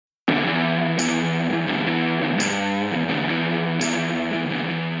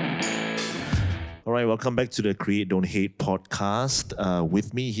All right, welcome back to the Create Don't Hate podcast.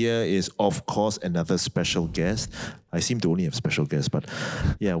 With me here is, of course, another special guest. I seem to only have special guests, but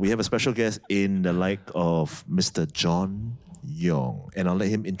yeah, we have a special guest in the like of Mr. John Yeong, and I'll let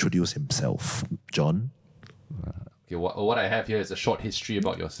him introduce himself. John? Okay, what I have here is a short history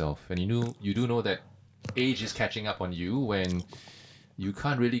about yourself, and you do know that age is catching up on you when you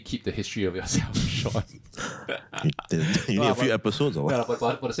can't really keep the history of yourself short. You need a few episodes or what? Yeah, but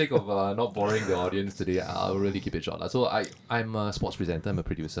for the sake of not boring the audience today, I'll really keep it short. So I'm a sports presenter, I'm a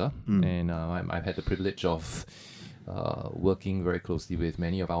producer, and I've had the privilege of working very closely with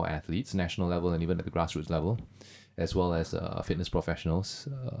many of our athletes, national level and even at the grassroots level, as well as fitness professionals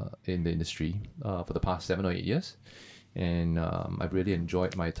in the industry for the past 7 or 8 years. And I've really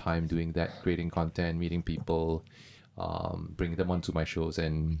enjoyed my time doing that, creating content, meeting people, bringing them onto my shows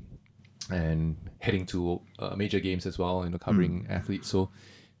and heading to major games as well, covering athletes. So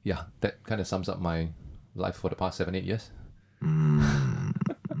yeah, that kind of sums up my life for the past 7-8 years.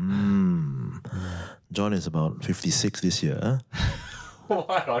 John is about 56 this year. Huh?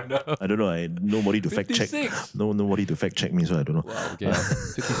 What on earth? I don't know. Nobody to fact check. 56? Nobody to fact check me, so I don't know. Wow, okay.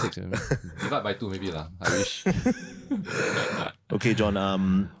 56. Divide by 2 maybe lah. I wish. Okay, John.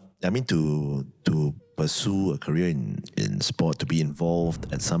 I mean to pursue a career in sport, to be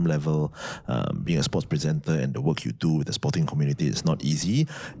involved at some level, being a sports presenter and the work you do with the sporting community is not easy.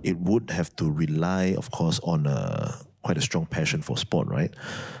 It would have to rely, of course, on quite a strong passion for sport, right?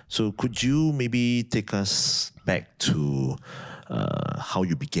 So could you maybe take us back to how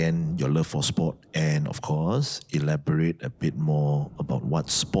you began your love for sport and, of course, elaborate a bit more about what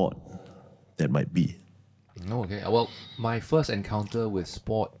sport that might be? Okay. Well, my first encounter with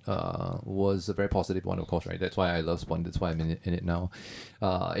sport was a very positive one, of course, right? That's why I love sport. That's why I'm in it now.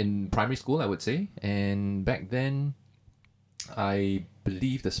 In primary school, I would say. And back then, I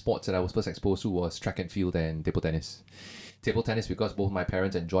believe the sports that I was first exposed to was track and field and table tennis. Table tennis because both my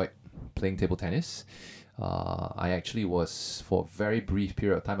parents enjoyed playing table tennis. I actually was, for a very brief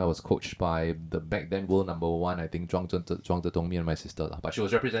period of time, I was coached by the back then world number 1, I think, Zhuang Zedong, me and my sister. But she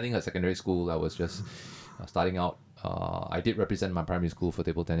was representing her secondary school. I was just starting out. I did represent my primary school for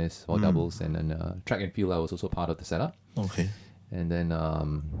table tennis, for doubles, and then track and field, I was also part of the setup. Okay. And then,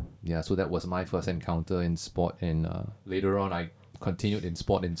 so that was my first encounter in sport. And later on, I continued in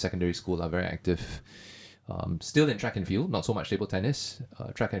sport in secondary school. I'm very active. Still in track and field, not so much table tennis.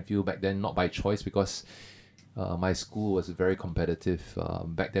 Track and field back then, not by choice, because my school was very competitive.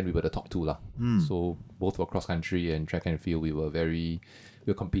 Back then, we were the top 2 lah. So both for cross country and track and field, we were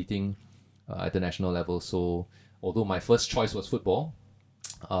competing at the national level. So although my first choice was football,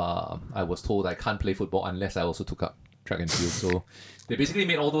 I was told I can't play football unless I also took up track and field. So they basically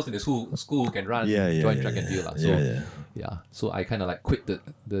made all those in the school who can run, join track and field lah. So so I kind of like quit the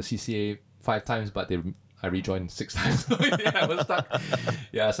CCA 5 times, but I rejoined 6 times. I was stuck.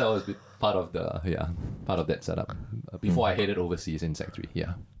 So I was part of that setup before I headed overseas in Sec 3.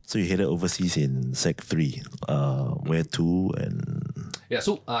 Yeah. So you headed overseas in Sec 3. Where to? And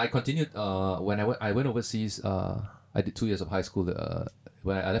so I continued. When I went overseas, I did 2 years of high school.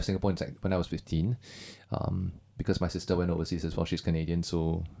 When I left Singapore when I was 15, because my sister went overseas as well. She's Canadian,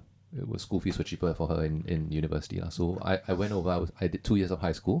 so school fees were cheaper for her in university. So I went over. I did 2 years of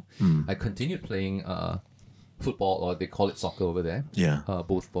high school. I continued playing football, or they call it soccer over there. Yeah.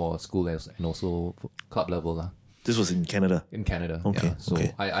 Both for school and also for club level. This was in Canada? In Canada, okay. Yeah. So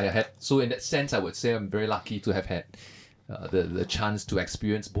okay. I had, so in that sense, I would say I'm very lucky to have had the chance to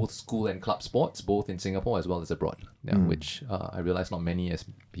experience both school and club sports, both in Singapore as well as abroad, which I realize not many as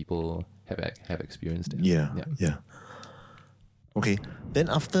people have experienced. Yeah. Okay. Then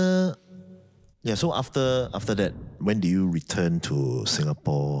after that, when do you return to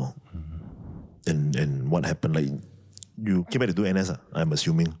Singapore? And what happened? Like, you came back to do NS, I'm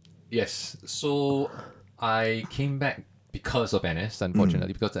assuming. Yes. So I came back because of NS,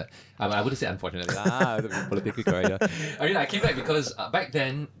 unfortunately, because I wouldn't say unfortunately, politically correct. I mean, I came back because back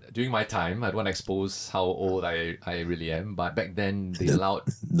then, during my time, I don't want to expose how old I really am, but back then they allowed...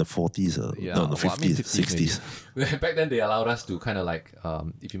 The 40s, the 50s, 60s. Back then they allowed us to kind of like,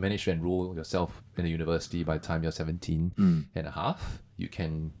 if you manage to enroll yourself in a university by the time you're 17 and a half, you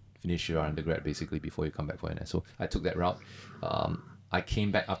can finish your undergrad basically before you come back for NS. So I took that route. I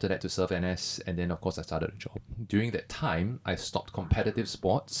came back after that to serve NS, and then of course I started a job. During that time, I stopped competitive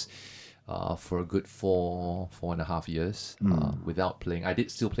sports for a good 4.5 years without playing. I did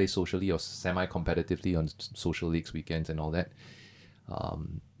still play socially or semi-competitively on social leagues, weekends and all that.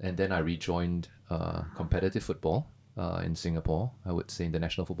 And then I rejoined competitive football in Singapore, I would say in the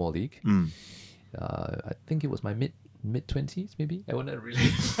National Football League. I think it was my mid-20s maybe. I want to really,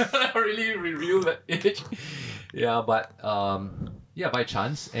 really reveal that age. Yeah, but by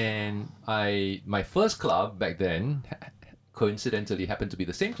chance. And my first club back then coincidentally happened to be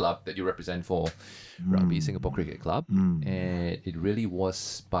the same club that you represent for Rugby Singapore Cricket Club. And it really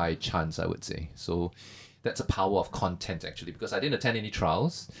was by chance, I would say. So that's a power of content, actually, because I didn't attend any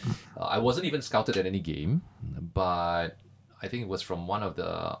trials. I wasn't even scouted at any game, but I think it was from one of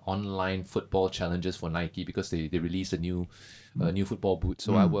the online football challenges for Nike, because they released a new football boot.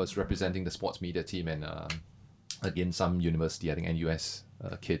 So I was representing the sports media team and again some university, I think NUS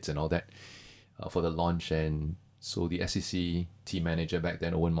kids and all that for the launch. And so the SEC team manager back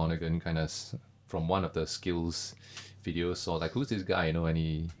then, Owen Monaghan, kind of from one of the skills videos saw like, who's this guy, and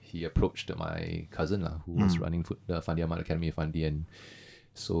he approached my cousin who was running the Fandi Ahmad Academy of Fandi, and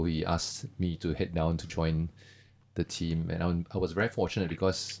so he asked me to head down to join the team. And I was very fortunate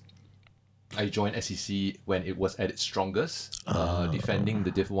because I joined SEC when it was at its strongest, defending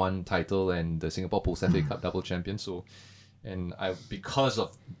the Div 1 title and the Singapore Pools FA Cup double champion. So, and because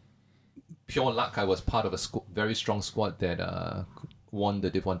of pure luck, I was part of a very strong squad that won the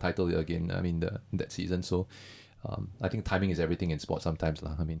Div 1 title again, that season. So I think timing is everything in sports sometimes.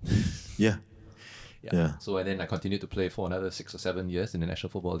 Yeah. So, and then I continued to play for another 6 or 7 years in the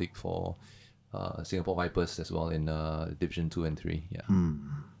National Football League for Singapore Vipers as well in Division 2 and 3. Yeah.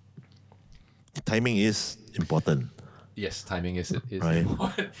 Timing is important. Yes, timing is Right.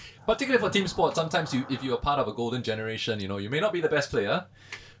 important. Particularly for team sport. Sometimes if you're part of a golden generation, you may not be the best player,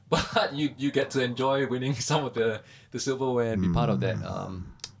 but you get to enjoy winning some of the silverware and be part of that.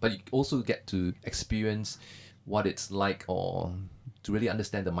 But you also get to experience what it's like, or to really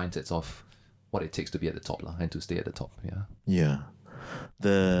understand the mindsets of what it takes to be at the top and to stay at the top. Yeah.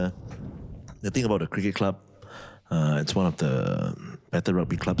 The thing about the cricket club, it's one of the better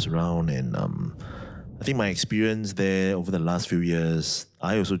rugby clubs around, and I think my experience there over the last few years,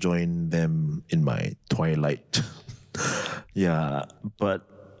 I also joined them in my twilight. Yeah, but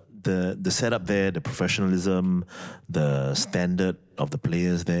the setup there, the professionalism, the standard of the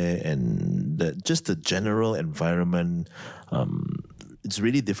players there, and just the general environment, it's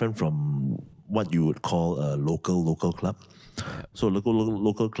really different from what you would call a local club. So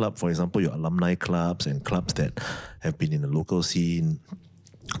local club, for example, your alumni clubs and clubs that have been in the local scene,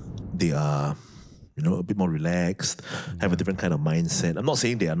 they are a bit more relaxed, have a different kind of mindset. I'm not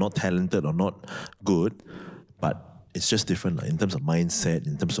saying they are not talented or not good, but it's just different in terms of mindset,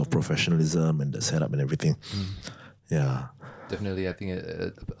 in terms of professionalism and the setup and everything. Yeah. Definitely, I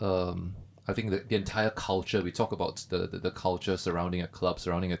think the entire culture, we talk about the culture surrounding a club,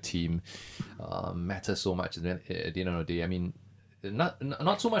 surrounding a team, matters so much. And then at the end of the day,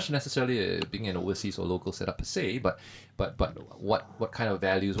 not so much necessarily being an overseas or local setup per se, but what kind of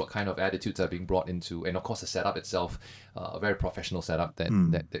values, what kind of attitudes are being brought into, and of course the setup itself, a very professional setup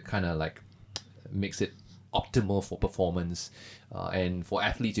that kind of like makes it optimal for performance, and for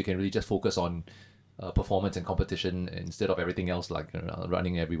athletes you can really just focus on performance and competition instead of everything else, like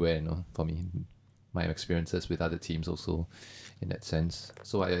running everywhere. For me, my experiences with other teams also in that sense.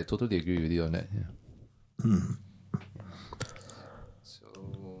 So I totally agree with you on that. Yeah.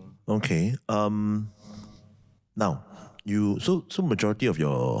 Okay. Now so majority of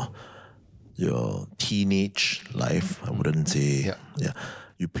your teenage life, I wouldn't say. Yeah.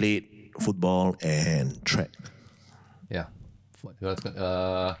 You played football and track. Yeah.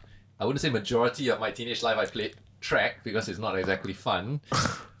 I wouldn't say majority of my teenage life I played track, because it's not exactly fun.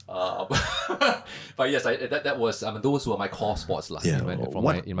 But yes, that was those were my core sports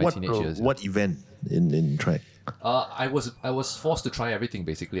in my teenage years. What event in track? I was forced to try everything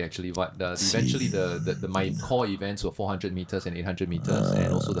basically, actually, but eventually my core events were 400 meters and 800 meters,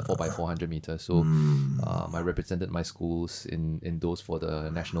 and also the 4x400 meters. So I represented my schools in those for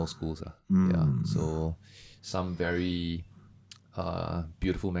the national schools. Yeah, so some very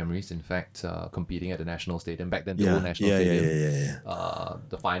beautiful memories. In fact, competing at the national stadium back then, the old national stadium.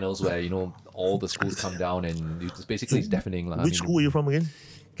 The finals where all the schools come down, and it's basically it's deafening. Which school are you from again?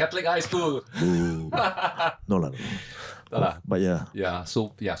 Catholic High School. No lah. But yeah. Yeah.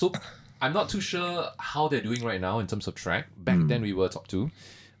 So I'm not too sure how they're doing right now in terms of track. Back then we were top 2.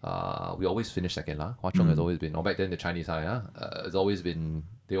 We always finish second lah. Hwa Chong has always been. Or back then the Chinese high has always been.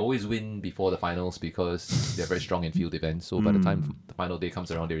 They always win before the finals because they're very strong in field events. So by the time the final day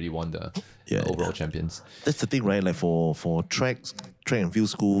comes around, they already won the overall champions. That's the thing, right? Like for track and field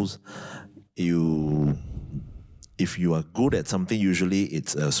schools, if you are good at something, usually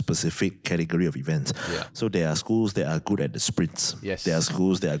it's a specific category of events. Yeah. So there are schools that are good at the sprints. Yes. There are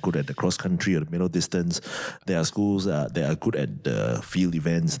schools that are good at the cross country or the middle distance. There are schools that are good at the field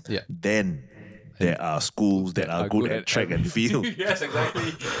events. Yeah. Then there are schools that are good at track and field. Yes,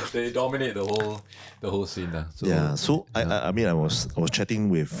 exactly. They dominate the whole scene. So, Yeah, so I mean, I was chatting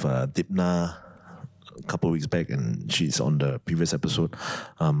with Dipna a couple of weeks back, and she's on the previous episode.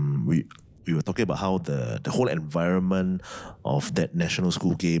 We were talking about how the whole environment of that national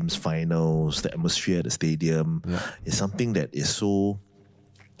school games finals, the atmosphere at the stadium, is something that is so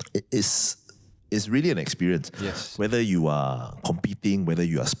is really an experience. Yes. Whether you are competing, whether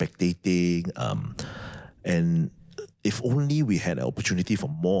you are spectating, and if only we had an opportunity for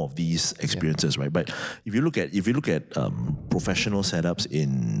more of these experiences, right? But if you look at professional setups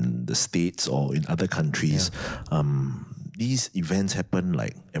in the States or in other countries, these events happen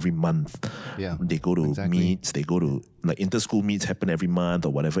like every month. Yeah, they go to meets, they go to like inter-school meets happen every month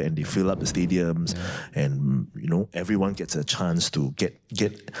or whatever, and they fill up the stadiums, and everyone gets a chance to get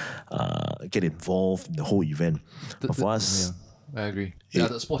involved in the whole event. But for us. I agree.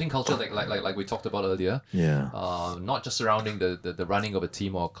 The sporting culture, like we talked about earlier. Yeah. Not just surrounding the running of a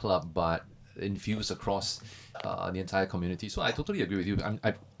team or a club, but infused across the entire community. So I totally agree with you.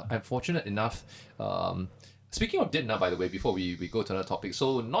 I'm fortunate enough. Speaking of Dipna, by the way, before we go to another topic,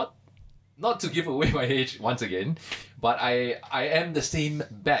 so not to give away my age once again, but I am the same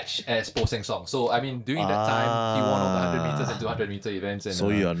batch as Po Seng Song. So I mean, during that time, he won all the 100 meters and 200 meter events. And, so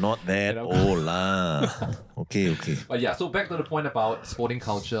you're not that old lah. Okay. But yeah, so back to the point about sporting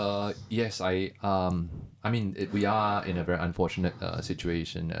culture. Yes, we are in a very unfortunate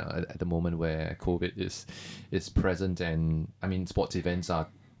situation at the moment where COVID is present, and I mean,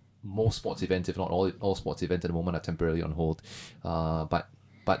 most sports events, if not all sports events at the moment, are temporarily on hold. But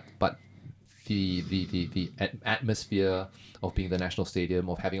the atmosphere of being the national stadium,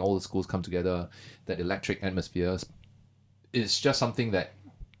 of having all the schools come together, that electric atmosphere is just something that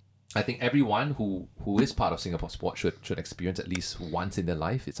I think everyone who is part of Singapore sport should experience at least once in their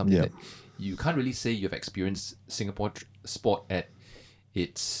life. It's something that you can't really say you've experienced Singapore sport at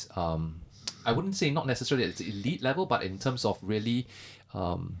its I wouldn't say not necessarily at its elite level, but in terms of really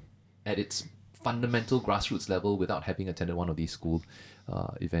at its fundamental grassroots level without having attended one of these school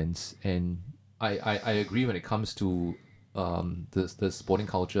events. And I agree when it comes to the sporting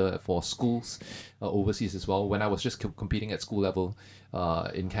culture for schools overseas as well. When I was just competing at school level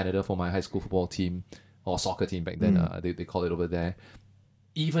in Canada for my high school football team, or soccer team back then, they call it over there,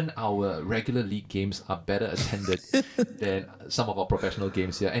 even our regular league games are better attended than some of our professional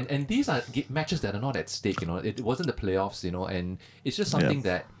games here. And these are matches that are not at stake, It wasn't the playoffs, and it's just something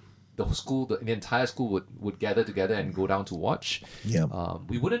that the entire school would gather together and go down to watch. Yeah.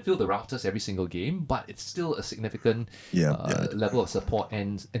 We wouldn't fill the rafters every single game, but it's still a significant level of support.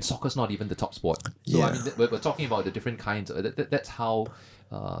 And soccer's not even the top sport. So I mean, we're talking about the different kinds. That's how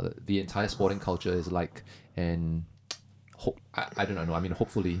the entire sporting culture is like. And I don't know. I mean,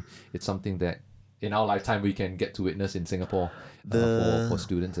 hopefully it's something that in our lifetime we can get to witness in Singapore for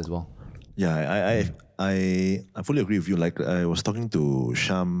students as well. Yeah, I fully agree with you. Like I was talking to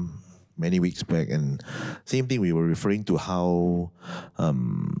Sham many weeks back, and same thing, we were referring to how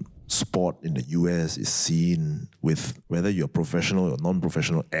sport in the US is seen with whether you're professional or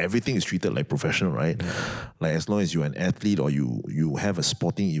non-professional. Everything is treated like professional, right? Like as long as you're an athlete or you have a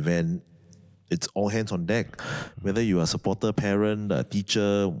sporting event, it's all hands on deck. Whether you are a supporter, parent, a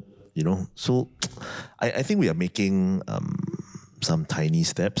teacher, So I think we are making some tiny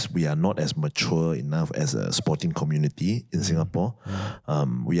steps. We are not as mature enough as a sporting community in Singapore.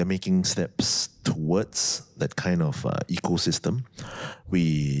 We are making steps towards that kind of ecosystem.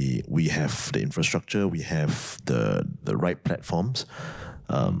 We have the infrastructure, we have the right platforms,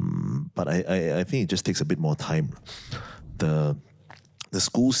 but I think it just takes a bit more time. The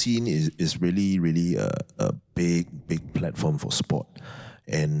school scene is really a big platform for sport.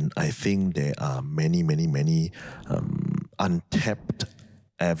 And I think there are many untapped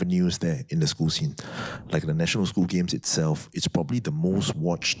avenues there in the school scene. Like the National School Games itself, it's probably the most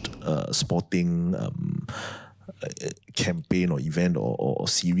watched sporting campaign or event or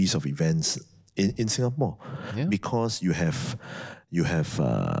series of events in Singapore, because you have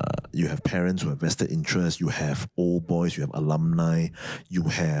parents who have vested interest, you have old boys, you have alumni, you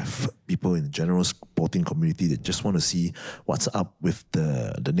have people in the general sporting community that just want to see what's up with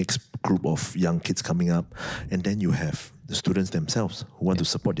the next group of young kids coming up, and then you have the students themselves who want to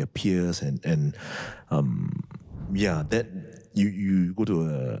support their peers and that you go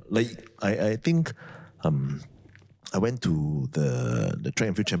to I think I went to the track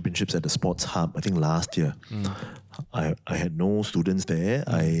and field championships at the Sports Hub, I think last year. I had no students there.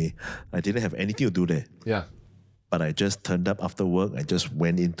 I didn't have anything to do there. Yeah. but I just turned up after work. I just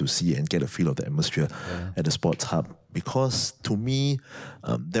went in to see and get a feel of the atmosphere at the sports hub, because to me,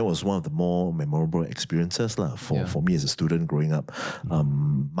 that was one of the more memorable experiences for me as a student growing up.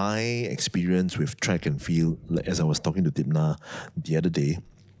 My experience with track and field, like, as I was talking to Dipna the other day,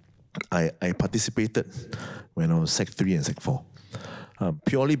 I participated when I was Sec 3 and Sec 4.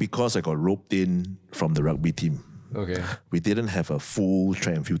 Purely because I got roped in from the rugby team. Okay. We didn't have a full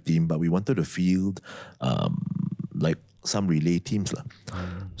track and field team, but we wanted to field like some relay teams.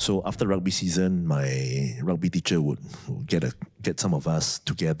 So after rugby season, my rugby teacher would get some of us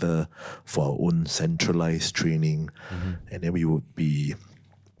together for our own centralized training, and then we would be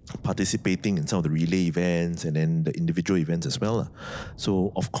participating in some of the relay events and then the individual events as well.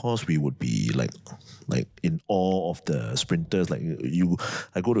 So of course we would be like in awe of the sprinters. I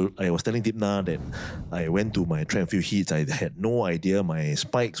was telling Dipna that I went to my track and field heats. I had no idea my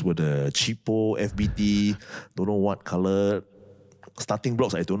spikes were the cheapo FBT, don't know what color. Starting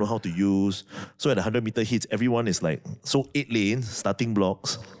blocks I don't know how to use. So at the 100-meter heats, everyone is like, so 8 lanes, starting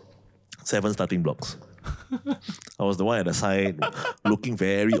blocks, 7 starting blocks. I was the one at the side looking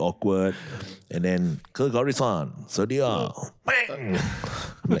very awkward, and then Kegarisan, Sedia, bang!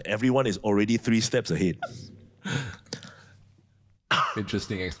 Like, everyone is already 3 steps ahead.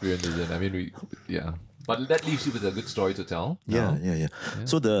 Interesting experience, isn't it? I mean, but that leaves you with a good story to tell. Yeah.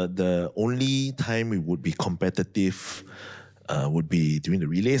 So the only time we would be competitive would be during the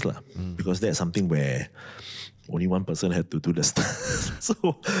relays, because that's something where only one person had to do the start.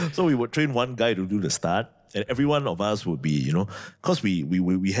 so we would train one guy to do the start, and every one of us would be, because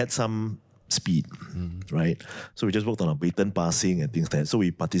we had some speed, right? So we just worked on our baton passing and things like that. So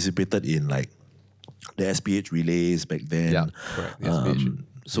we participated in like the SPH relays back then. Yeah, correct. The SPH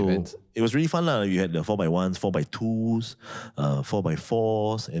so events. It was really fun. You had the 4x1s, 4x2s,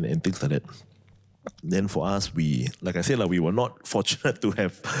 4x4s, and things like that. Then for us, like I said, we were not fortunate to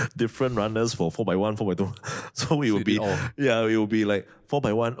have different runners for 4x1, 4x2. So we would be like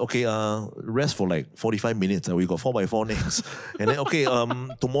 4x1, okay, rest for like 45 minutes. We got 4x4 next. And then, okay,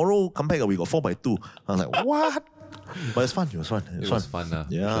 tomorrow come back, we got 4x2. I was like, what? But it's fun. It was fun. It was fun.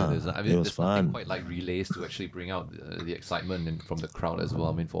 Yeah, Sure, I mean, it was there's nothing fun. quite like relays to actually bring out the excitement from the crowd as well.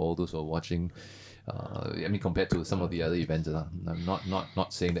 I mean, for all those who are watching, I mean, compared to some of the other events, I'm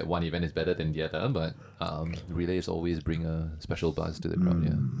not saying that one event is better than the other, but relays always bring a special buzz to the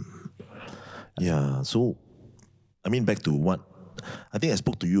crowd. Yeah. So, I mean, back to what I think I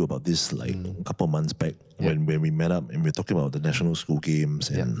spoke to you about this like a couple of months back when we met up and we were talking about the National School Games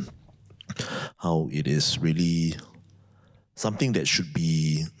and how it is really something that should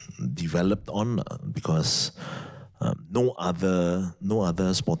be developed on, because no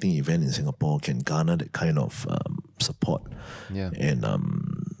other sporting event in Singapore can garner that kind of support. And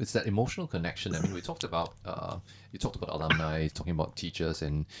it's that emotional connection. I mean, we talked about you talked about alumni, talking about teachers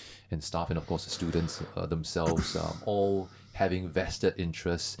and staff, and of course the students themselves, all having vested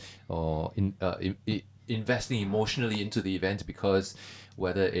interests or investing emotionally into the event, because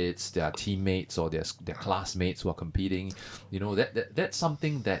whether it's their teammates or their classmates who are competing, that's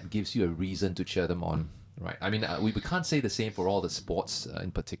something that gives you a reason to cheer them on. Right. I mean, we can't say the same for all the sports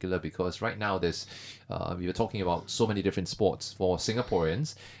in particular, because right now there's, we were talking about so many different sports for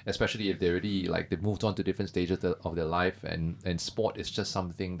Singaporeans, especially if they're already they've moved on to different stages of their life, and sport is just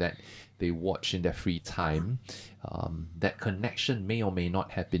something that they watch in their free time. That connection may or may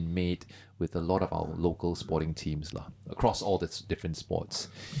not have been made with a lot of our local sporting teams across all the different sports.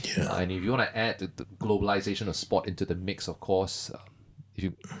 And if you want to add the globalization of sport into the mix, of course,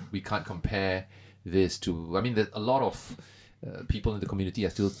 we can't compare this to, I mean, there's a lot of people in the community are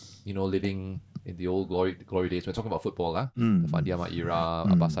still, living in the old glory days. We're talking about football, the Fandi era,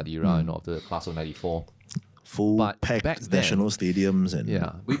 Abbasad era, and of the class of 94. Full packed national stadiums. And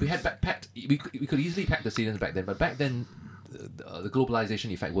we had packed, we could easily pack the stadiums back then, but back then, the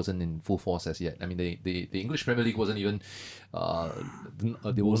globalization effect wasn't in full force as yet. I mean, the English Premier League wasn't even,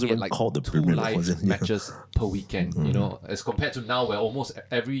 they wasn't even like called the 2 Premier live League, matches per weekend, as compared to now where almost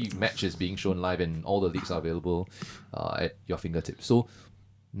every match is being shown live and all the leagues are available at your fingertips. So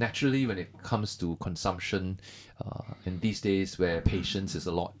naturally, when it comes to consumption, in these days where patience is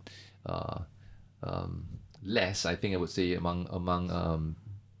a lot less, I think I would say among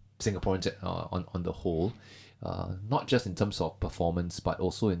Singaporeans on the whole, not just in terms of performance, but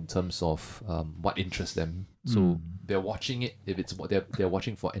also in terms of what interests them. So they're watching it. If it's what they're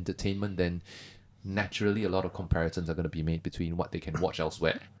watching for entertainment, then naturally a lot of comparisons are going to be made between what they can watch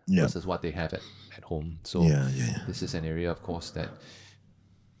elsewhere versus what they have at home. So this is an area, of course, that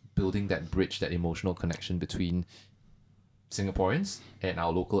building that bridge, that emotional connection between Singaporeans and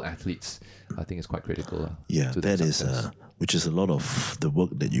our local athletes, I think is quite critical. Yeah, to the that is, success. which is a lot of the work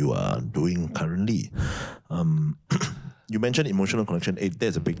that you are doing currently. You mentioned emotional connection.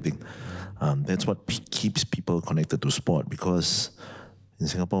 That's a big thing. That's what keeps people connected to sport, because in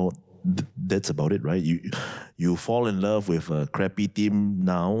Singapore, that's about it, right? You fall in love with a crappy team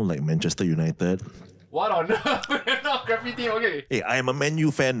now, like Manchester United. What on earth? Not crappy team, okay. Hey, I am a Man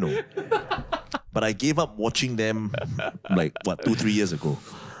U fan, no. But I gave up watching them like 2-3 years ago.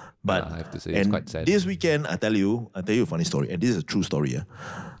 But I have to say it's quite sad. This weekend, I tell you a funny story, and this is a true story.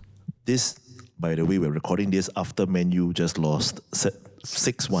 This, by the way, we're recording this after Man U just lost 6-1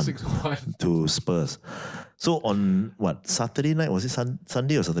 6-1. to Spurs. So on Saturday night, was it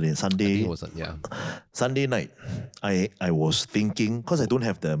Sunday or Saturday? Sunday. It was, yeah. Sunday night, I was thinking, because I don't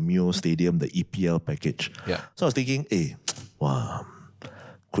have the Mio Stadium, the EPL package. Yeah. So I was thinking, wow,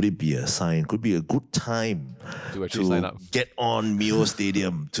 could it be a sign? Could be a good time To actually sign up. get on Mio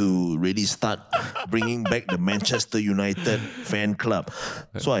Stadium to really start bringing back the Manchester United fan club.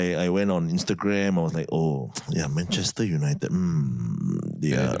 So I went on Instagram. I was like, oh, yeah, Manchester United.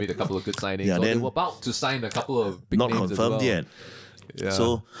 They made a couple of good signings. Yeah, They then- were about to sign a couple of big not names as confirmed well. yet. Yeah.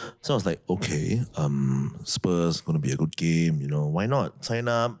 So I was like, okay, Spurs gonna be a good game, why not? Sign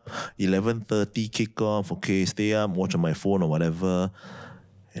up, 11:30 kickoff, okay, stay up, watch on my phone or whatever.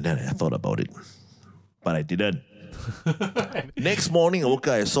 And then I thought about it. But I didn't. Next morning, I woke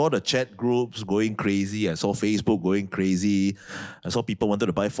up, I saw the chat groups going crazy. I saw Facebook going crazy. I saw people wanted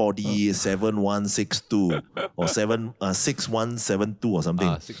to buy 4D 7162 or 6172 or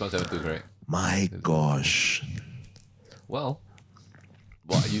something. 6172, correct. My gosh. Well,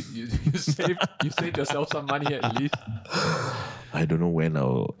 you saved yourself some money at least. I don't know when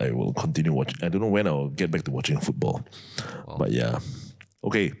I will continue watching. I don't know when I'll get back to watching football. But yeah.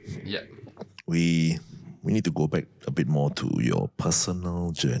 Okay. Yeah. We need to go back a bit more to your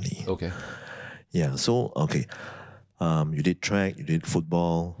personal journey. Okay. Yeah. So okay. You did track, you did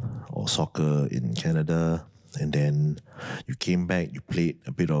football or soccer in Canada, and then you came back, you played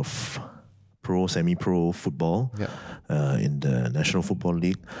a bit of pro, semi-pro football in the National Football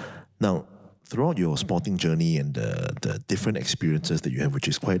League. Now, throughout your sporting journey and the different experiences that you have, which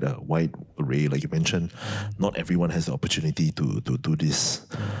is quite a wide array, like you mentioned, not everyone has the opportunity to do this.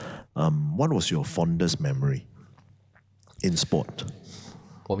 What was your fondest memory in sport?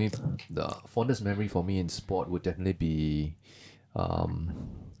 For me, the fondest memory for me in sport would definitely be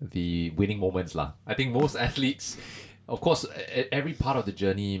the winning moments lah. I think most athletes, of course, every part of the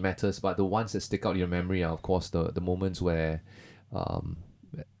journey matters, but the ones that stick out in your memory are, of course, the moments where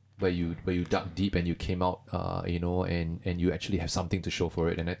you dug deep and you came out, and you actually have something to show for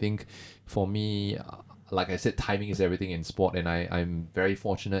it. And I think for me, like I said, timing is everything in sport, and I'm very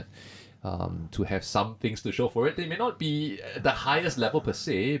fortunate to have some things to show for it. They may not be at the highest level per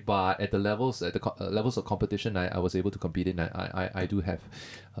se, but at the levels of competition I was able to compete in, I do have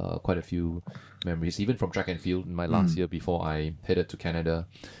quite a few memories, even from track and field in my last year before I headed to Canada.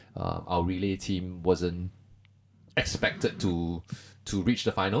 Our relay team wasn't expected to reach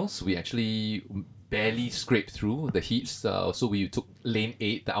the finals. We actually barely scraped through the heats, so we took lane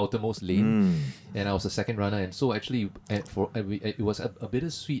 8, the outermost lane, and I was the second runner. And so actually, it was a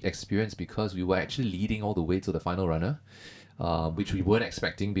bittersweet experience because we were actually leading all the way to the final runner, which we weren't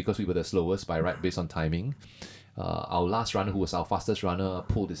expecting because we were the slowest based on timing. Our last runner, who was our fastest runner,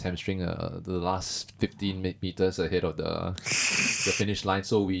 pulled his hamstring the last 15 meters ahead of the finish line.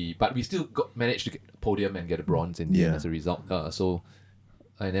 But we still managed to get a podium and get a bronze in the end as a result.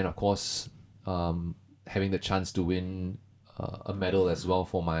 And then of course, having the chance to win a medal as well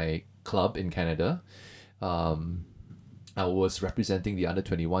for my club in Canada. I was representing the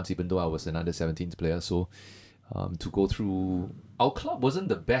under-21s, even though I was an under-17s player. So to go through, our club wasn't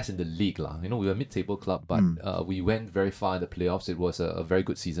the best in the league lah. We were a mid-table club, but we went very far in the playoffs. It was a very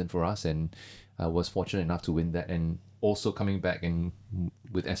good season for us, and I was fortunate enough to win that. And also coming back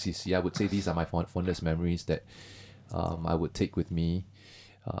with SEC, I would say these are my fondest memories that I would take with me.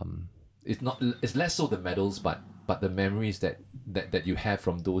 It's less so the medals, but the memories that you have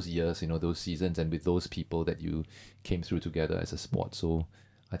from those years, those seasons, and with those people that you came through together as a sport. So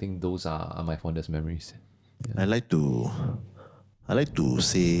I think those are my fondest memories. I like to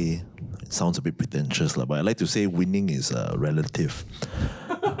say, it sounds a bit pretentious, but I like to say winning is relative.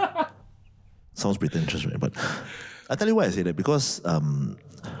 Sounds pretentious, right? But I tell you why I say that, because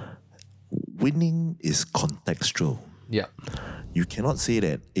winning is contextual. Yeah. You cannot say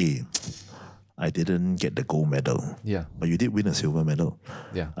that, I didn't get the gold medal. Yeah. But you did win a silver medal.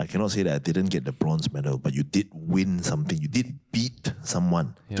 Yeah. I cannot say that I didn't get the bronze medal, but you did win something. You did beat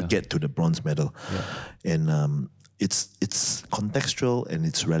someone to Yeah. get to the bronze medal. Yeah. And it's contextual and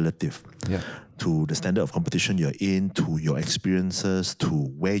it's relative to the standard of competition you're in, to your experiences, to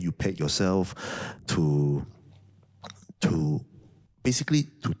where you peg yourself, to basically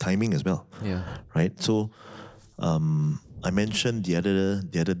to timing as well. Yeah. Right. So I mentioned the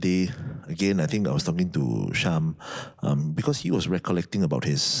other day again. I think I was talking to Sham because he was recollecting about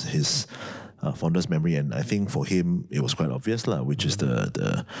his fondest memory, and I think for him it was quite obvious lah, which is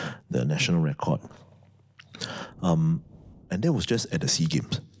the national record. And that was just at the SEA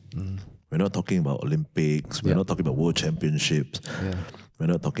Games. We're not talking about Olympics. We're not talking about World Championships. We're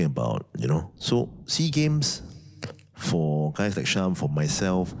not talking about, So SEA Games, for guys like Sham, for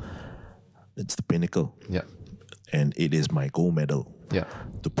myself, it's the pinnacle. Yeah. And it is my gold medal. Yeah.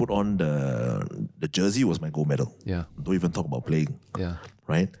 To put on the jersey was my gold medal. Yeah. Don't even talk about playing. Yeah.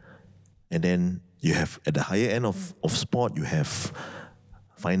 Right? And then you have, at the higher end of sport, you have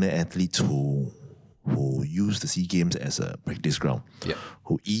finer athletes who use the SEA Games as a practice ground,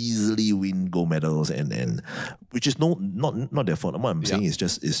 who easily win gold medals, and which is not their fault. What I'm saying is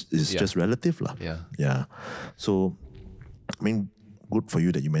just relative lah. Yeah. So, I mean, good for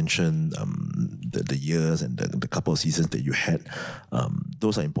you that you mentioned the years and the couple of seasons that you had.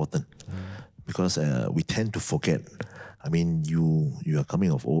 Those are important because we tend to forget. I mean, you are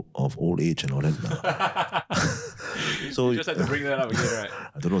coming of old age and all that now. So you just had to bring that up again, right?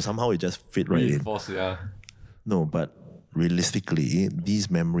 I don't know. Somehow it just fit right in. No, but realistically,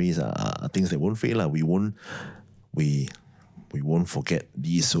 these memories are things that won't fade. We won't forget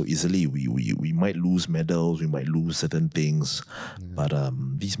these so easily. We might lose medals, we might lose certain things, but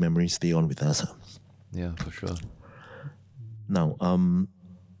these memories stay on with us. Yeah, for sure. Now,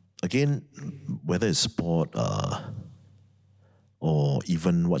 again, whether it's sport or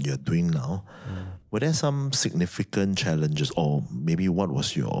even what you're doing now, were there some significant challenges, or maybe what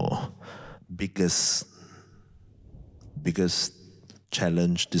was your biggest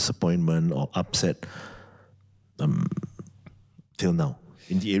challenge, disappointment, or upset till now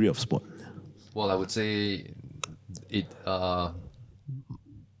in the area of sport? Well, I would say it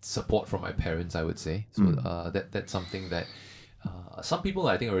support from my parents, I would say. So that's something that some people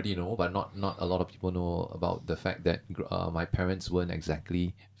I think already know, but not a lot of people know about the fact that my parents weren't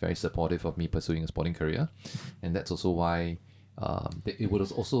exactly very supportive of me pursuing a sporting career, and that's also why it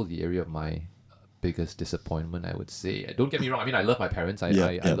was also the area of my biggest disappointment, I would say. Don't get me wrong. I mean, I love my parents. I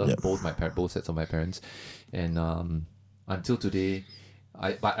love both sets of my parents, and until today,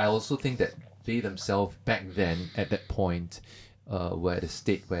 but I also think that they themselves back then at that point were at a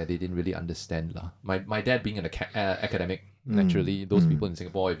state where they didn't really understand lah. My dad being an academic, naturally, those people in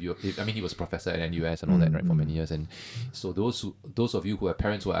Singapore, I mean, he was professor at NUS and all that, right, for many years, and so those of you who have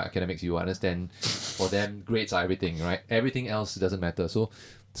parents who are academics, you understand. For them, grades are everything, right? Everything else doesn't matter. So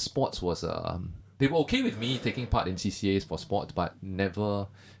sports was they were okay with me taking part in CCAs for sports, but never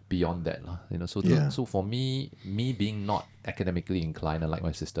beyond that lah. So for me being not academically inclined, unlike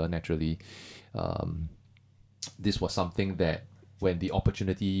my sister, naturally, this was something that when the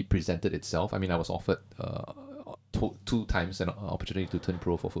opportunity presented itself, I mean, I was offered two times an opportunity to turn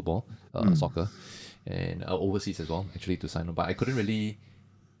pro for football, soccer, and overseas as well, actually, to sign on. But I couldn't really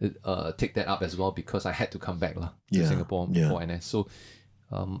take that up as well because I had to come back to Singapore for NS. So,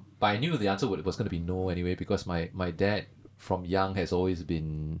 but I knew the answer was going to be no anyway, because my dad from young has always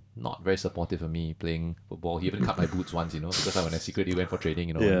been not very supportive of me playing football. He even cut my boots once, because when I secretly went for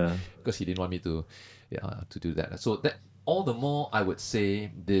training, because he didn't want me to do that. So that all the more I would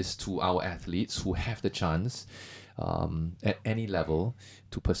say this to our athletes who have the chance at any level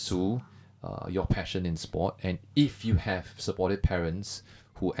to pursue your passion in sport, and if you have supportive parents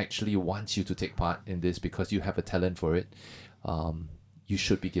who actually want you to take part in this because you have a talent for it, you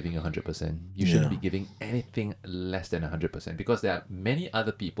should be giving 100%. You shouldn't be giving anything less than 100%, because there are many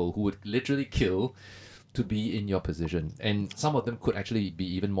other people who would literally kill to be in your position, and some of them could actually be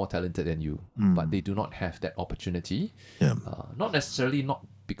even more talented than you, but they do not have that opportunity. Not necessarily not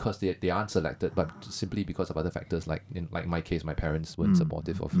because they aren't selected, but simply because of other factors, like in my case, my parents weren't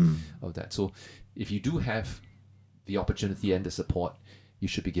supportive of that. So if you do have the opportunity and the support, you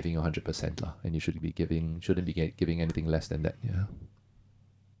should be giving 100% lah, and you shouldn't be giving anything less than that.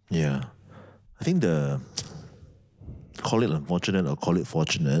 Yeah, I think call it unfortunate or call it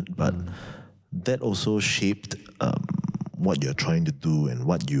fortunate, but that also shaped what you're trying to do, and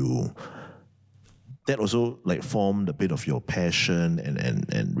that also like formed a bit of your passion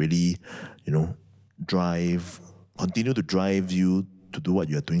and really, continue to drive you to do what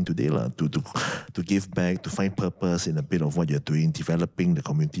you're doing today, to give back, to find purpose in a bit of what you're doing, developing the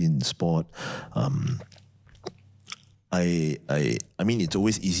community in sport. I mean, it's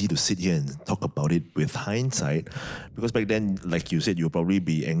always easy to sit here and talk about it with hindsight, because back then, like you said, you'll probably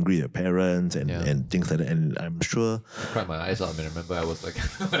be angry at your parents and things like that. And I'm sure, I cried my eyes out. I remember I was like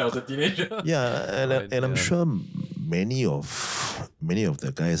when I was a teenager. yeah, and I'm sure many of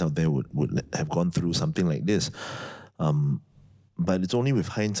the guys out there would have gone through something like this. But it's only with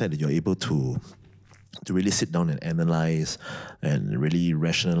hindsight that you're able to really sit down and analyze and really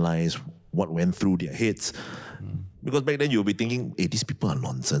rationalize what went through their heads. Because back then you'll be thinking, hey, these people are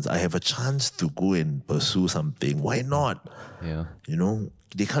nonsense. I have a chance to go and pursue something. Why not? Yeah. You know,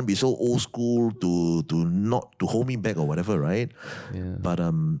 they can't be so old school to not to hold me back or whatever, right? Yeah. But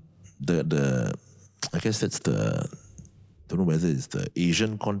the I guess that's the, don't know whether it's the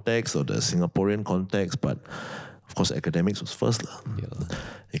Asian context or the Singaporean context, but of course academics was first lah. Yeah.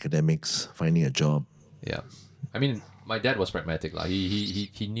 Academics, finding a job. Yeah. I mean, my dad was pragmatic.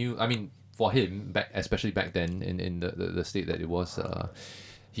 He knew, I mean, for him, especially back then in the state that it was,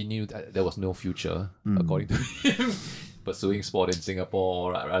 he knew that there was no future, according to him, pursuing sport in Singapore,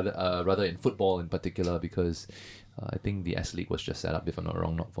 or rather in football in particular, because I think the S League was just set up, if I'm not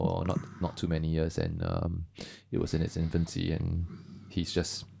wrong, not too many years, and it was in its infancy, and he's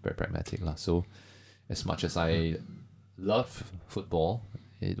just very pragmatic lah. So as much as I love football,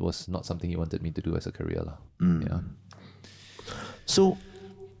 it was not something he wanted me to do as a career lah. Yeah. So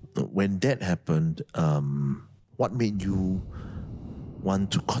when that happened, what made you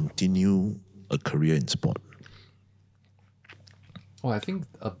want to continue a career in sport? Well, I think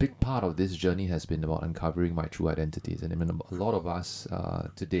a big part of this journey has been about uncovering my true identities. And I mean, a lot of us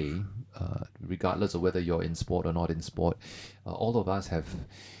today, regardless of whether you're in sport or not in sport, all of us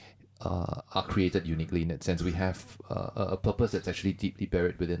are created uniquely in that sense. We have a purpose that's actually deeply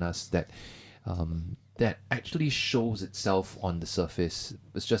buried within us that actually shows itself on the surface.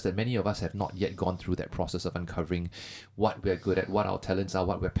 It's just that many of us have not yet gone through that process of uncovering what we're good at, what our talents are,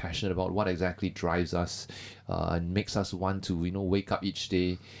 what we're passionate about, what exactly drives us and makes us want to, wake up each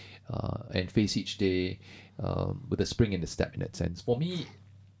day and face each day with a spring in the step, in that sense. For me,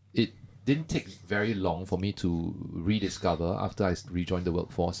 it didn't take very long for me to rediscover, after I rejoined the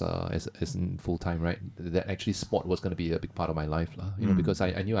workforce as in full-time, right, that actually sport was going to be a big part of my life, because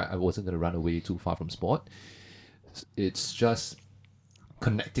I knew I wasn't going to run away too far from sport. It's just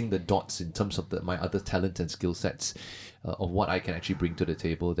connecting the dots in terms of my other talents and skill sets of what I can actually bring to the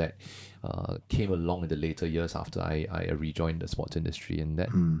table that came along in the later years after I rejoined the sports industry, and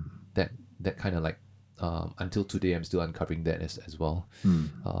that kind of like until today I'm still uncovering that as well.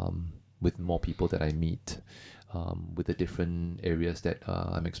 With more people that I meet, with the different areas that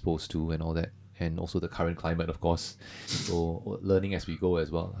I'm exposed to and all that, and also the current climate, of course. So learning as we go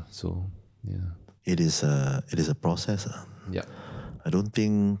as well. So yeah, It is a process. yeah, I don't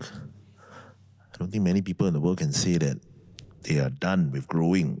think many people in the world can say that they are done with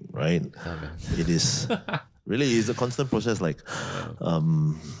growing, right? oh, man. It is really is a constant process, like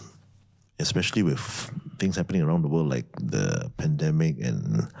especially with things happening around the world like the pandemic,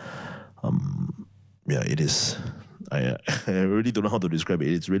 and it is. I really don't know how to describe it.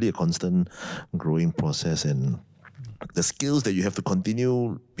 It's really a constant growing process, and the skills that you have to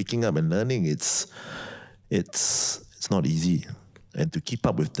continue picking up and learning, it's not easy, and to keep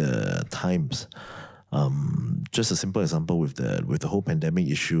up with the times. Just a simple example with the whole pandemic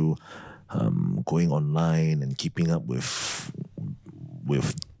issue, going online and keeping up with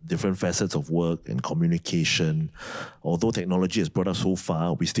different facets of work and communication. Although technology has brought us so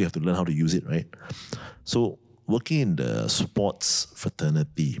far, we still have to learn how to use it, right? So working in the sports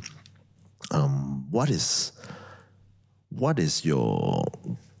fraternity, what is your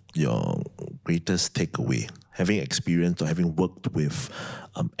greatest takeaway? Having experienced or having worked with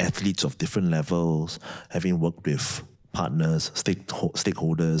athletes of different levels, having worked with partners,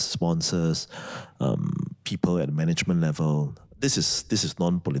 stakeholders, sponsors, people at the management level. This is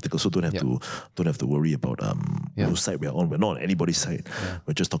non-political, so don't have to worry about whose side we're on. We're not on anybody's side. Yeah.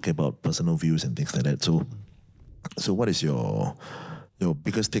 We're just talking about personal views and things like that. So what is your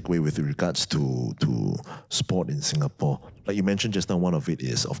biggest takeaway with regards to sport in Singapore? Like you mentioned just now, one of it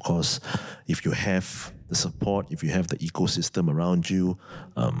is, of course, if you have the support, if you have the ecosystem around you,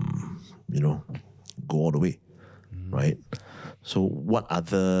 go all the way, right? So what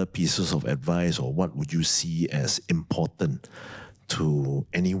other pieces of advice, or what would you see as important to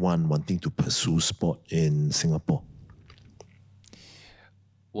anyone wanting to pursue sport in Singapore?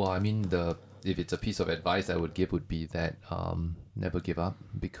 Well, I mean, if it's a piece of advice I would give would be that never give up,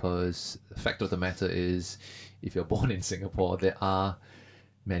 because the fact of the matter is, if you're born in Singapore, there are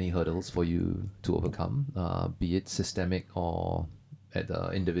many hurdles for you to overcome, be it systemic or at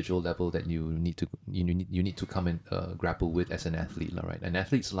the individual level that you need to come and grapple with as an athlete, right? An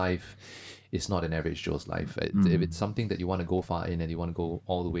athlete's life is not an average Joe's life. If it's something that you want to go far in and you want to go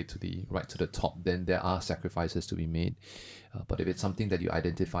all the way to the top, then there are sacrifices to be made. But if it's something that you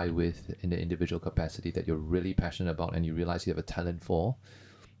identify with in the individual capacity that you're really passionate about and you realize you have a talent for,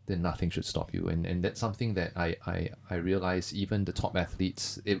 then nothing should stop you. And that's something that I realize even the top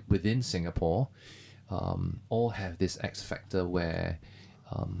athletes within Singapore all have this X factor where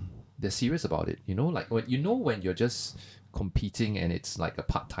they're serious about it. Like when you're just competing and it's like a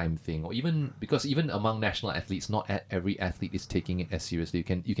part-time thing, or even because even among national athletes, not every athlete is taking it as seriously.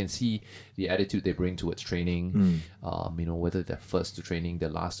 You can see the attitude they bring towards training. Whether they're first to training, they're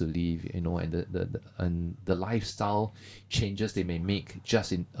last to leave. And the lifestyle changes they may make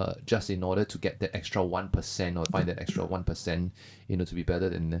just in order to get that extra 1% or find that extra 1%, to be better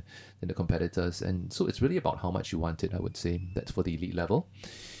than the competitors. And so it's really about how much you want it. I would say that's for the elite level.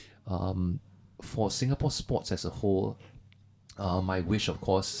 For Singapore sports as a whole, my wish, of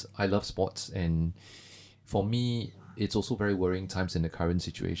course, I love sports, and for me, it's also very worrying times in the current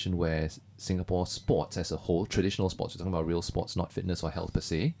situation where Singapore sports as a whole, traditional sports, we're talking about real sports, not fitness or health per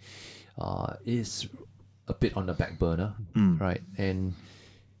se, is a bit on the back burner, right? And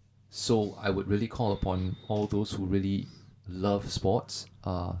so I would really call upon all those who really love sports,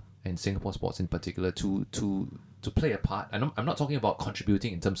 and Singapore sports in particular, to play a part. And I'm not talking about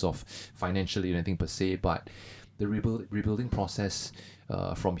contributing in terms of financially or anything per se, but the rebuilding process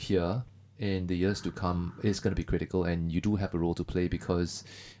from here in the years to come is going to be critical, and you do have a role to play because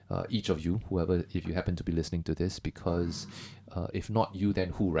each of you, whoever, if you happen to be listening to this, because if not you, then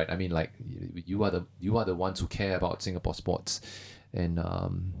who, right? I mean, like you are the ones who care about Singapore sports, and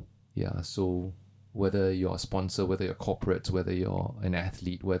so whether you're a sponsor, whether you're corporate, whether you're an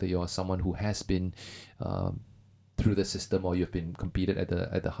athlete, whether you're someone who has been through the system or you've been competed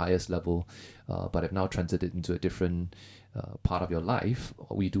at the highest level, but have now transited into a different part of your life,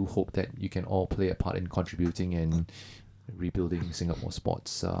 we do hope that you can all play a part in contributing and rebuilding Singapore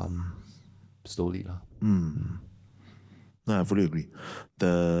sports slowly. No, I fully agree.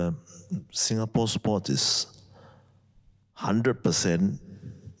 The Singapore sport is 100%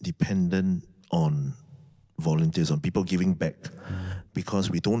 dependent on volunteers, on people giving back, because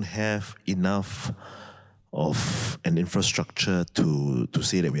we don't have enough of an infrastructure to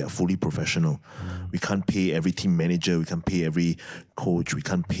say that we are fully professional. We can't pay every team manager, we can't pay every coach, we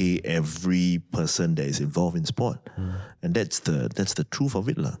can't pay every person that is involved in sport. And that's the truth of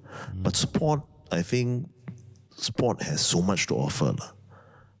it. But sport, I think sport has so much to offer.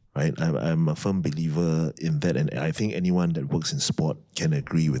 Right? I'm a firm believer in that, and I think anyone that works in sport can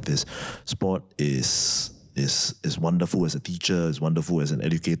agree with this. Sport is wonderful as a teacher, is wonderful as an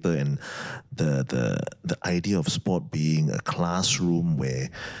educator, and the idea of sport being a classroom where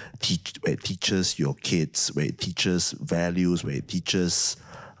it teaches your kids, where it teaches values, where it teaches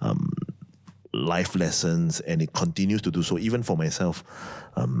life lessons, and it continues to do so even for myself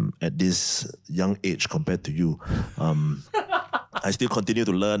at this young age compared to you. I still continue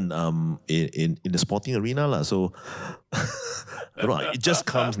to learn in the sporting arena. So it just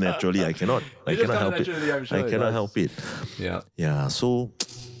comes naturally. I cannot help it. I'm sure I cannot help it. Yeah. So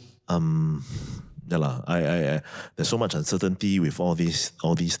I there's so much uncertainty with all these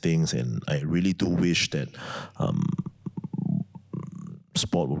things, and I really do wish that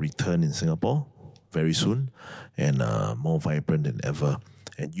sport will return in Singapore very soon and more vibrant than ever.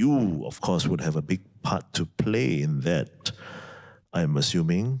 And you, of course, would have a big part to play in that, I'm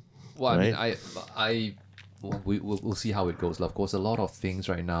assuming. Well, right? We'll see how it goes. Of course, a lot of things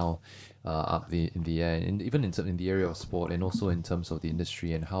right now in the air, and even in the area of sport, and also in terms of the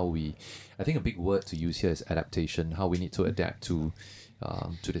industry and how I think a big word to use here is adaptation. How we need to adapt to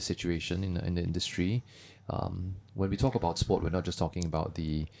the situation in the industry. When we talk about sport, we're not just talking about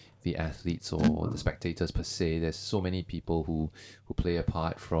the athletes or the spectators per se. There's so many people who play a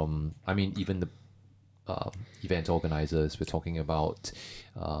part from, even the event organizers. We're talking about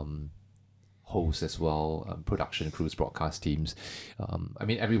hosts as well, production crews, broadcast teams.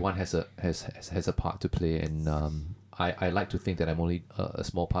 Everyone has a part to play, and I like to think that I'm only a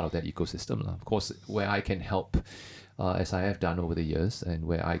small part of that ecosystem. Of course, where I can help, as I have done over the years, and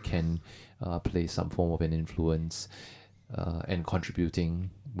where I can play some form of an influence and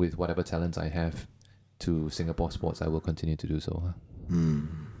contributing with whatever talents I have to Singapore sports, I will continue to do so.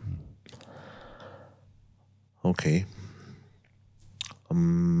 Okay.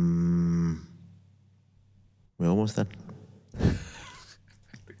 We're almost done.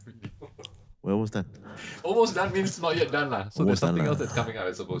 We're almost done. Almost done means not yet done, lah. So Almost there's something done, else that's coming out,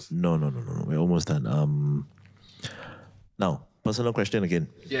 I suppose. No. We're almost done. Now, personal question again.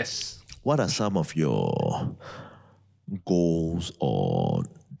 Yes. What are some of your goals or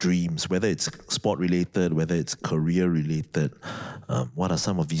dreams, whether it's sport related, whether it's career related? What are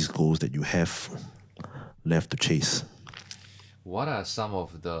some of these goals that you have left to chase? What are some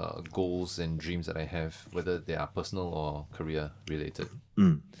of the goals and dreams that I have, whether they are personal or career related?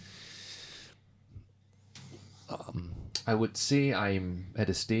 I would say I'm at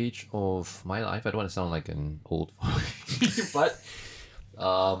a stage of my life. I don't want to sound like an old, but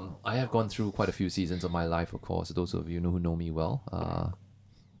I have gone through quite a few seasons of my life. Of course, those of you who know me well,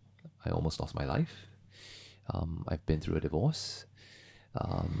 I almost lost my life. I've been through a divorce.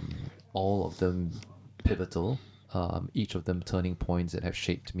 All of them pivotal. Each of them turning points that have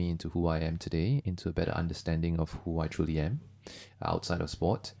shaped me into who I am today, into a better understanding of who I truly am outside of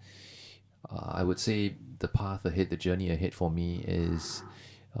sport. I would say the path ahead, the journey ahead for me is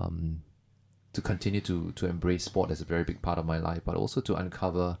to continue to embrace sport as a very big part of my life, but also to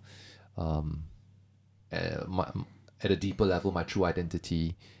uncover at a deeper level my true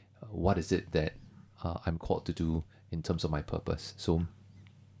identity. What is it that I'm called to do in terms of my purpose? So,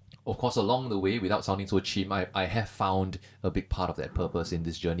 of course, along the way, without sounding so cheap, I have found a big part of that purpose in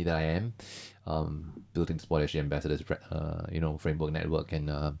this journey that I am. Building Sport SG Ambassadors, framework network,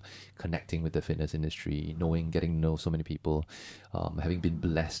 and connecting with the fitness industry, getting to know so many people, having been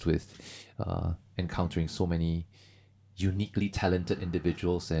blessed with encountering so many uniquely talented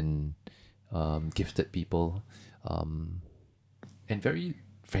individuals and gifted people, and very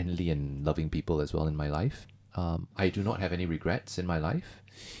friendly and loving people as well in my life. I do not have any regrets in my life.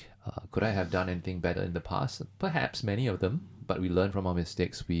 Could I have done anything better in the past? Perhaps many of them, but we learn from our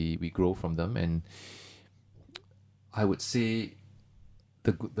mistakes, we grow from them, and I would say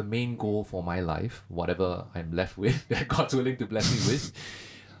the main goal for my life, whatever I'm left with, that God's willing to bless me with,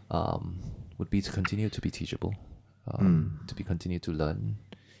 would be to continue to be teachable, continue to learn,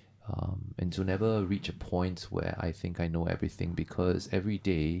 and to never reach a point where I think I know everything, because every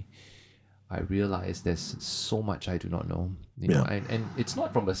day I realize there's so much I do not know, know, and it's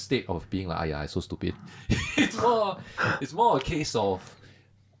not from a state of being like, I'm so stupid. it's more a case of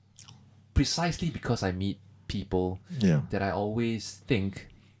precisely because I meet people that I always think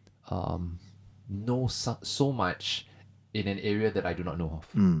know so much in an area that I do not know of.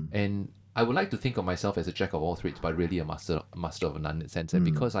 And I would like to think of myself as a jack of all trades, but really a master of none in a sense. And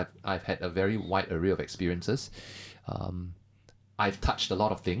because I've had a very wide array of experiences, I've touched a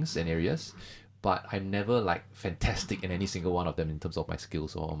lot of things and areas, but I'm never like fantastic in any single one of them in terms of my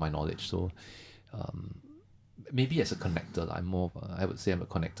skills or my knowledge. So maybe as a connector, I would say I'm a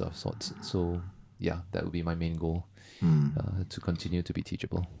connector of sorts. So yeah, that would be my main goal, to continue to be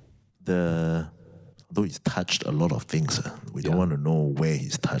teachable. Though he's touched a lot of things, we don't want to know where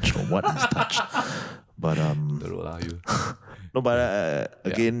he's touched or what he's touched. But no, but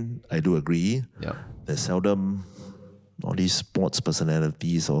again, I do agree. Yeah. There's seldom all these sports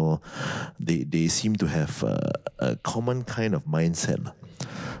personalities, or they seem to have a common kind of mindset.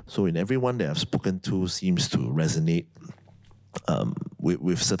 So in everyone that I've spoken to seems to resonate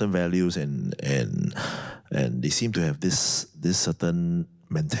with certain values, and they seem to have this certain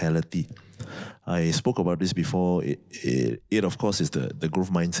mentality. I spoke about this before. It of course is the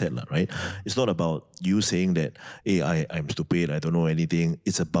growth mindset, right? It's not about you saying that, hey, I'm stupid, I don't know anything.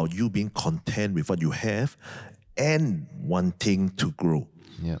 It's about you being content with what you have and wanting to grow.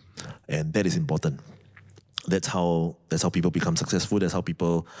 Yeah. And that is important. That's how people become successful. That's how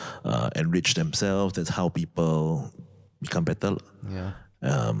people enrich themselves. That's how people become better. Yeah.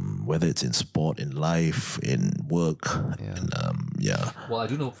 Whether it's in sport, in life, in work. Yeah. And, Well, I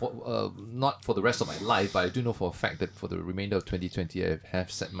do know for not for the rest of my life, but I do know for a fact that for the remainder of 2020, I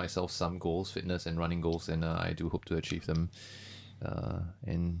have set myself some goals, fitness and running goals, and I do hope to achieve them.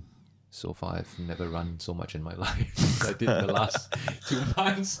 And so far, I've never run so much in my life as I did in the last 2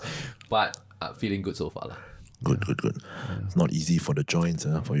 months, but feeling good so far. Good. Yeah. It's not easy for the joints,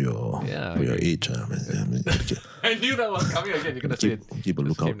 for your age. I knew that was coming again. You're gonna say it. Keep a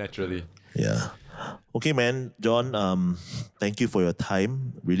lookout. Came naturally. Yeah. Okay, man. John, thank you for your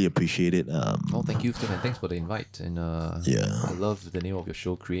time. Really appreciate it. Thank you, Tim, and thanks for the invite. And I love the name of your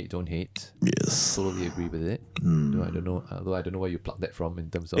show, Create, Don't Hate. Yes. Totally agree with it. Though I don't know where you plucked that from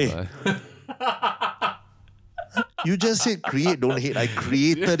in terms of. You just said create, don't hate. I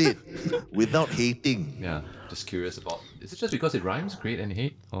created it without hating. Yeah, just curious about. Is it just because it rhymes, create and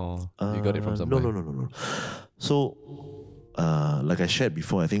hate, or you got it from somewhere? No. So, like I shared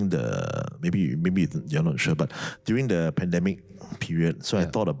before, I think maybe you're not sure, but during the pandemic period, I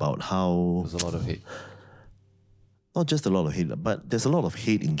thought about how there's a lot of hate. not just a lot of hate, but there's a lot of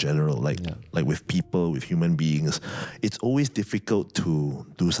hate in general, like with people, with human beings. It's always difficult to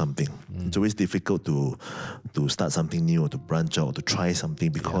do something. It's always difficult to start something new or to branch out or to try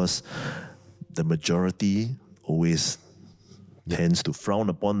something because the majority always tends to frown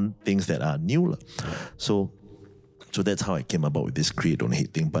upon things that are new. So that's how I came about with this create, don't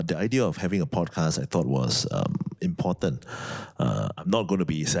hate thing. But the idea of having a podcast I thought was important. I'm not going to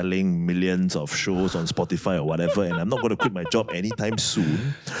be selling millions of shows on Spotify or whatever, and I'm not going to quit my job anytime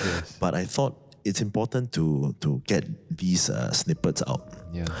soon. Yes. But I thought it's important to get these snippets out.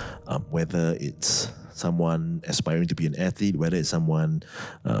 Yeah. Whether it's someone aspiring to be an athlete, whether it's someone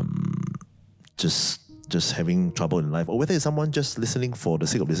just having trouble in life, or whether it's someone just listening for the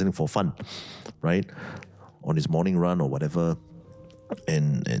sake of listening for fun, right? On his morning run or whatever,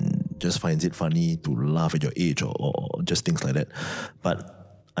 and just finds it funny to laugh at your age or just things like that. But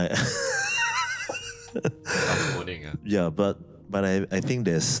but I think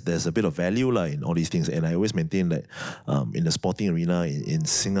there's a bit of value in all these things, and I always maintain that in the sporting arena in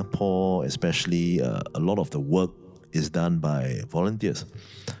Singapore especially, a lot of the work is done by volunteers,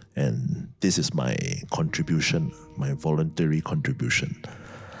 and this is my contribution, my voluntary contribution.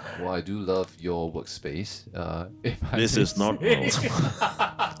 Well, I do love your workspace. This is not.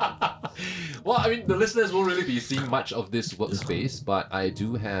 Well, I mean, the listeners won't really be seeing much of this workspace, but I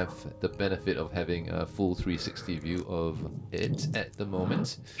do have the benefit of having a full 360 view of it at the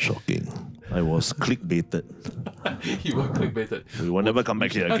moment. Shocking. I was clickbaited. You were clickbaited. We will never come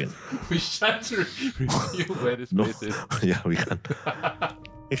back here again. We shan't reveal where this place is. Yeah, we can't.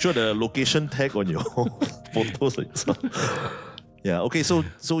 Make sure the location tag on your photos. Yeah. Okay. So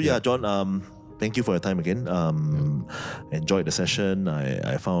yeah, John. Thank you for your time again. Enjoyed the session.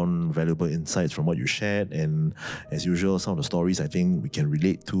 I found valuable insights from what you shared, and as usual, some of the stories I think we can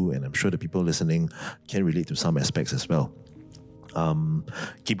relate to, and I'm sure the people listening can relate to some aspects as well.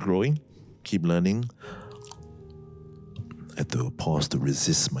 Keep growing, keep learning. I had to pause to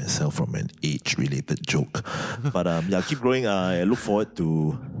resist myself from an age-related joke, but yeah, keep growing. I look forward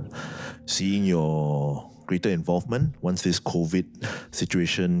to seeing your greater involvement once this COVID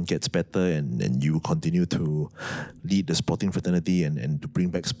situation gets better and you continue to lead the sporting fraternity and to bring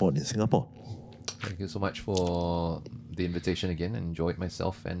back sport in Singapore. Thank you so much for the invitation again. I enjoyed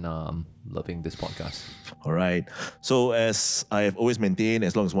myself and loving this podcast. All right. So as I have always maintained,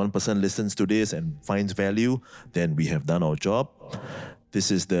 as long as one person listens to this and finds value, then we have done our job. This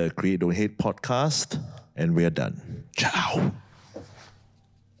is the Create Don't Hate podcast, and we're done. Ciao.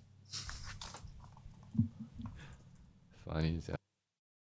 Funny.